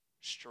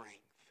strength.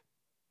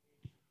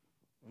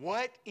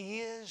 What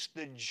is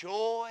the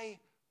joy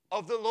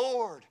of the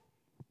Lord?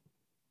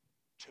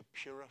 To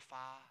purify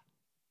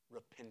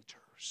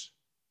repenters.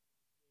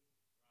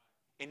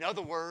 In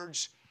other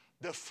words,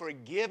 the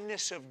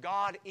forgiveness of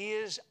God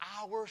is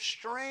our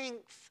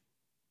strength.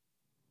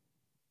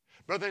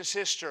 Brother and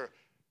sister,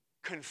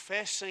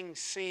 confessing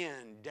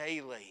sin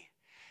daily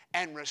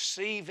and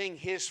receiving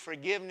His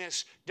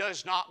forgiveness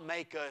does not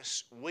make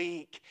us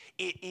weak.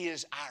 It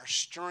is our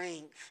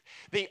strength.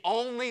 The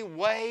only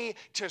way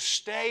to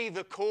stay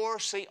the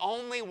course, the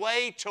only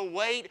way to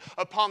wait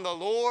upon the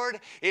Lord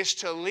is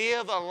to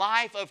live a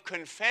life of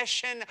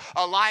confession,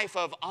 a life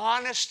of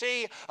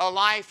honesty, a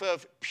life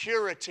of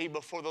purity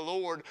before the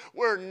Lord.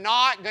 We're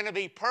not going to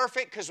be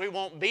perfect because we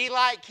won't be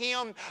like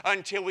Him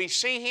until we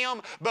see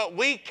Him, but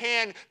we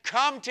can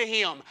come to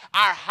Him,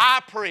 our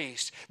high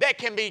priest, that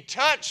can be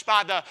touched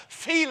by the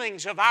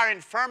feelings of our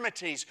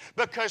infirmities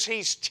because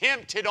He's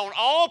tempted on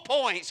all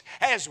points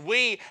as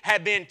we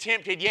have been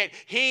tempted, yet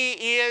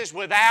He is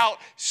without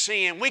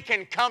sin. We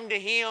can come to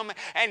Him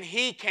and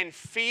He can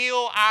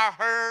feel our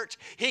hurt,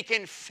 He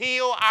can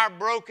feel our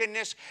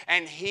brokenness,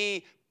 and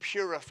He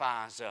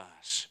purifies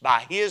us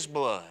by His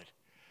blood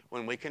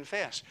when we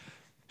confess.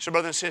 So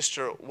brother and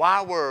sister,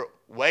 while we're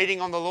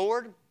waiting on the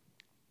Lord,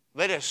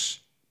 let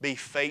us be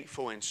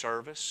faithful in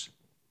service.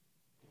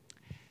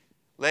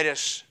 Let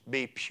us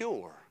be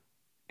pure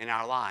in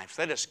our life.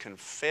 Let us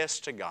confess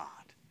to God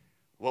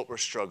what we're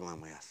struggling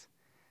with.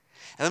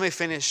 And let me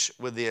finish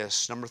with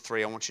this. Number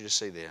 3, I want you to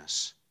see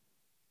this.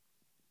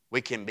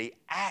 We can be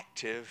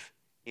active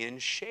in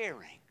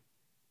sharing.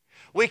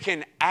 We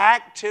can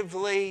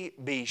actively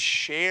be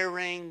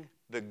sharing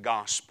the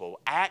gospel,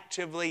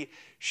 actively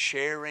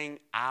sharing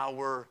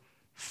our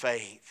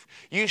faith.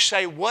 You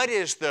say, what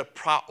is the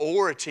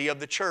priority of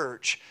the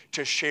church?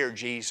 To share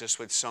Jesus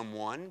with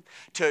someone,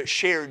 to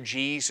share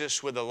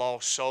Jesus with a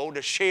lost soul,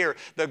 to share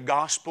the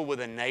gospel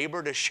with a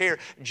neighbor, to share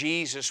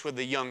Jesus with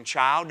a young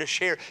child, to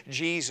share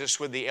Jesus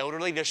with the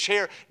elderly, to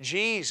share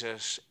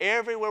Jesus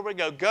everywhere we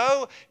go.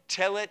 Go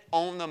tell it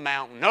on the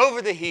mountain,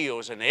 over the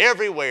hills, and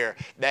everywhere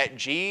that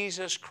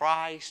Jesus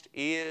Christ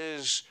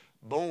is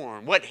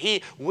born. What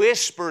He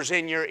whispers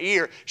in your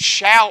ear,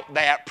 shout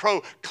that,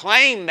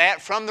 proclaim that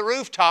from the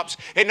rooftops.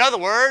 In other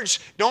words,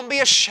 don't be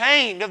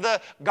ashamed of the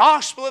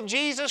gospel of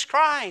Jesus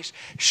Christ.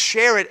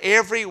 Share it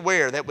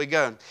everywhere that we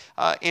go.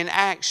 In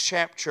Acts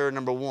chapter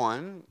number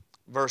 1,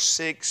 verse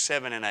 6,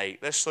 7, and 8,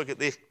 let's look at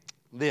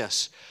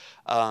this.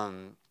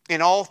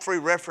 In all 3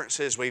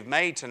 references we've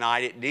made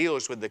tonight, it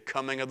deals with the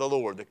coming of the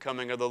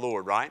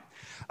Lord, right?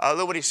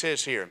 Look what he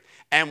says here.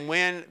 And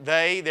when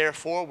they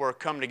therefore were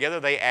come together,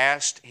 they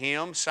asked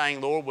Him,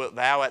 saying, Lord, wilt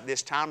Thou at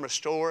this time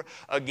restore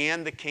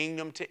again the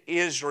kingdom to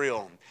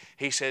Israel?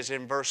 He says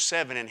in verse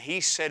 7, and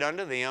He said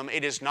unto them,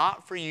 it is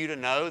not for you to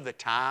know the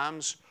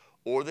times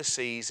or the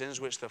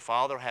seasons which the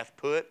Father hath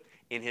put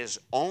in His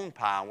own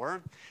power.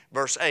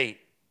 Verse 8,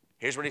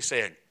 here's what He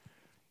said.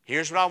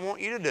 Here's what I want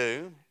you to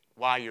do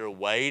while you're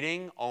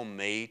waiting on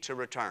Me to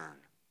return.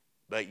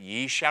 But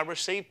ye shall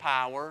receive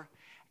power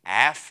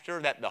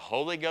after that the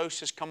Holy Ghost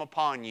has come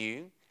upon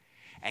you,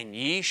 and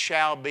ye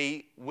shall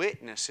be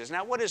witnesses.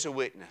 Now, what is a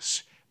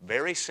witness?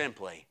 Very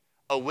simply,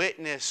 a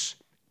witness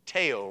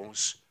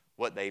tells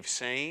what they've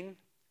seen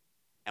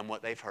and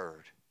what they've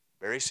heard.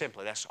 Very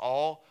simply, that's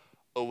all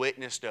a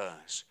witness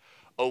does.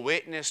 A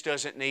witness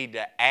doesn't need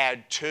to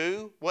add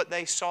to what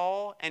they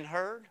saw and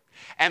heard,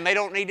 and they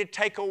don't need to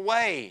take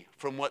away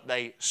from what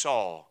they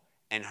saw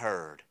and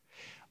heard.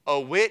 A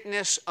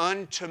witness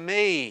unto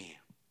Me,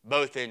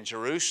 both in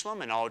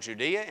Jerusalem and all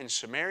Judea and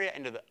Samaria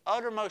and to the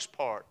uttermost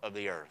part of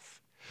the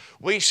earth.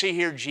 We see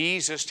here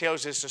Jesus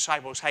tells His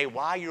disciples, hey,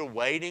 while you're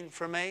waiting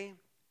for Me,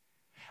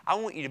 I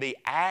want you to be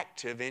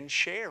active in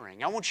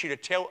sharing. I want you to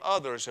tell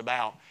others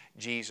about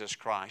Jesus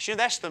Christ. You know,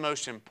 that's the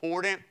most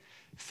important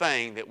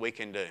thing that we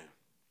can do.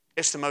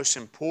 It's the most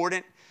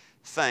important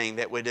thing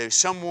that we do.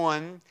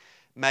 Someone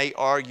may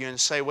argue and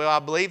say, well, I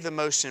believe the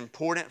most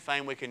important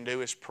thing we can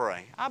do is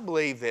pray. I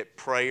believe that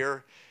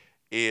prayer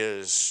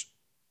is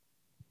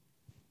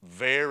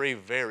very,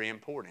 very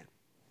important.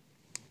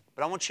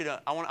 But I want you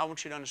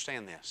to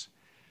understand this.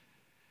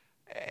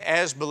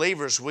 As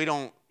believers, we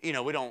don't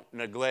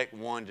neglect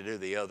one to do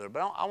the other.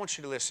 But I want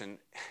you to listen.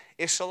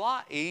 It's a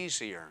lot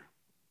easier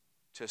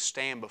to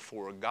stand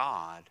before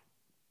God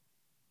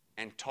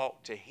and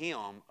talk to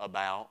Him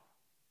about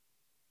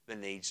the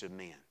needs of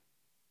men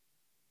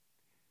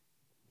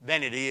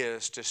than it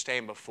is to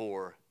stand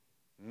before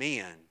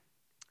men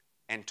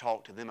and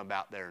talk to them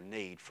about their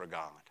need for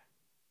God.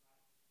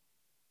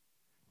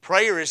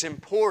 Prayer is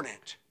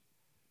important,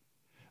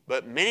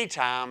 but many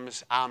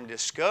times I'm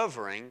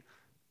discovering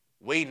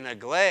we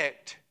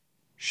neglect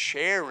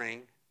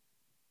sharing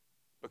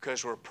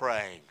because we're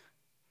praying.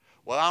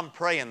 Well, I'm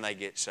praying they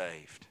get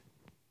saved.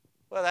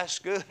 Well, that's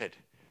good.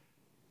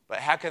 But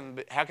how can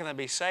they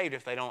be saved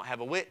if they don't have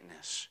a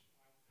witness?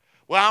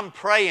 Well, I'm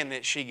praying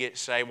that she gets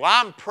saved. Well,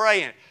 I'm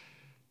praying.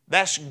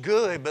 That's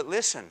good, but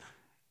listen,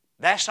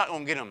 that's not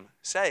going to get them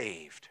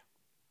saved.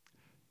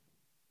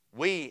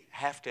 We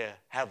have to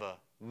have a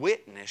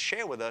witness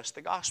share with us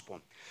the gospel.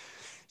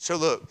 So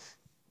look,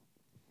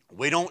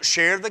 we don't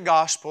share the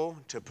gospel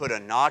to put a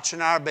notch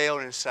in our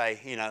belt and say,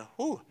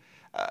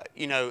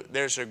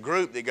 there's a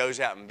group that goes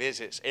out and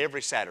visits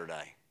every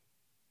Saturday,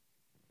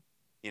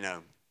 in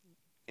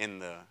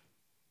the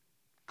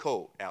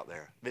cult out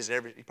there.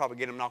 You probably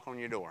get them knock on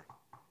your door.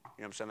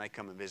 You know what I'm saying? They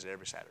come and visit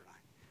every Saturday.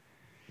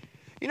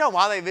 You know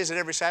why they visit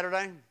every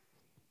Saturday?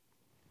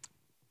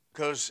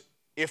 Because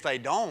if they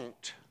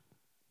don't,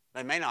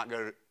 they may not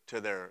go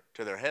to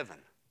their heaven.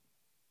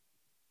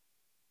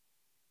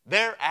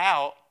 They're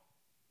out.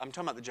 I'm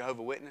talking about the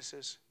Jehovah's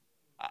Witnesses.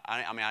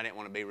 I didn't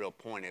want to be real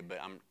pointed, but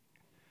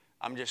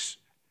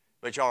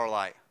but y'all are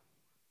like,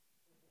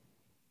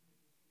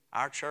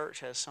 our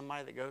church has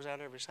somebody that goes out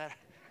every Saturday.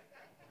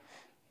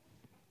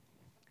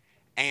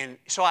 And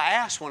so I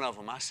asked one of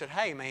them, I said,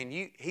 hey, man,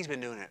 he's been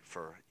doing it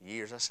for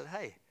years. I said,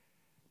 hey,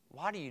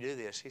 why do you do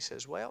this? He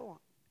says, well,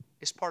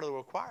 it's part of the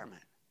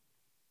requirement.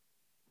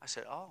 I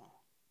said, oh.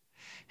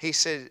 He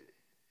said,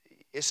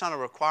 it's not a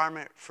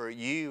requirement for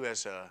you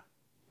as a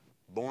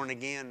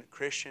born-again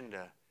Christian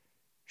to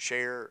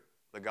share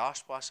the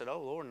gospel. I said,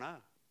 oh, Lord, no.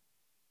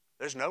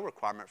 There's no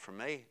requirement for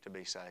me to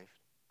be saved.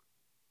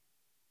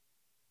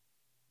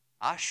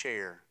 I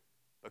share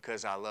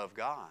because I love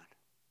God.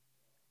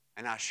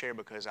 And I share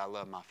because I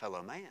love my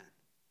fellow man.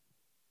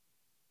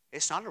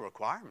 It's not a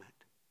requirement.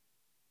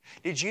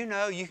 Did you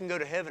know you can go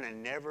to heaven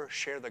and never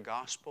share the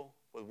gospel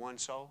with one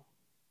soul?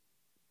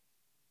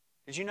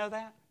 Did you know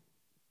that?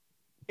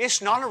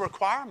 It's not a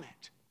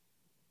requirement.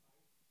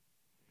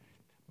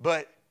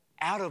 But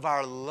out of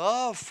our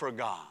love for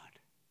God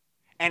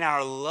and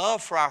our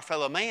love for our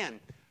fellow man,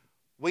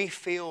 we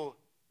feel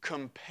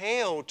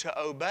compelled to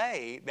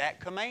obey that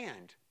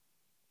command.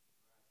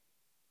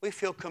 We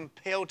feel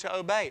compelled to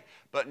obey,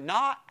 but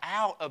not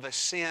out of a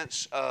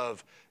sense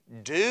of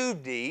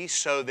duty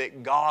so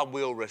that God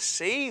will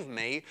receive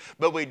me,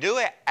 but we do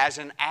it as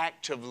an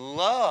act of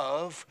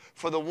love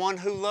for the one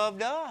who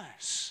loved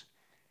us.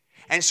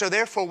 And so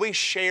therefore we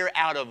share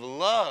out of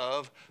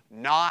love,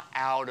 not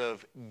out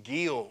of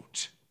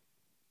guilt.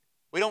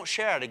 We don't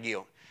share out of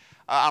guilt.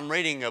 I'm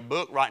reading a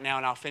book right now,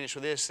 and I'll finish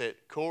with this,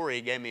 that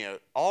Corey gave me an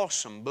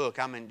awesome book.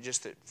 I'm in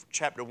just at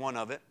chapter 1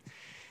 of it.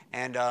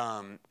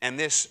 And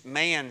this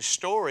man's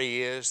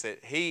story is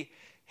that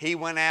he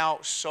went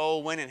out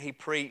soul winning. He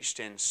preached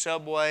in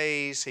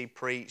subways. He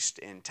preached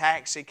in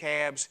taxi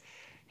cabs.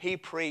 He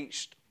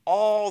preached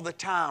all the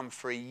time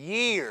for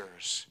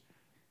years.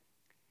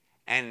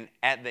 And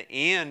at the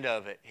end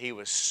of it, he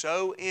was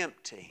so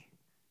empty,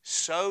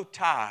 so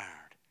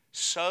tired,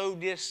 so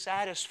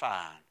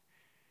dissatisfied.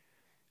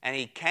 And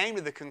he came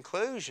to the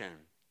conclusion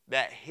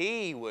that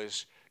he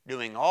was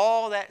doing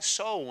all that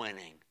soul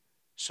winning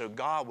so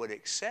God would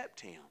accept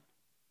him.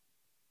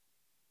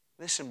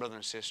 Listen, brother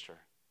and sister,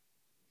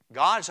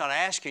 God's not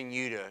asking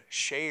you to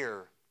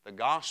share the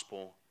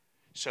gospel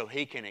so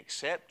He can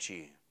accept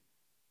you.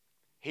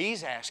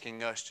 He's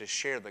asking us to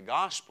share the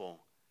gospel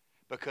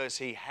because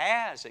He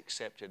has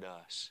accepted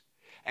us,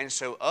 and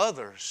so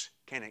others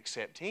can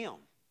accept Him.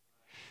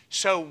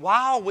 So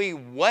while we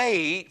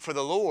wait for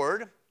the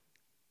Lord,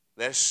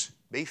 let's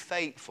be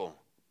faithful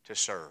to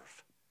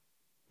serve.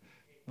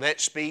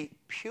 Let's be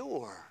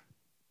pure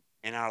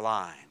in our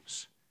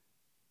lives.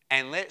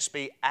 And let's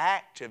be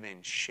active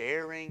in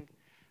sharing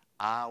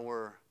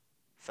our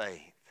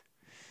faith.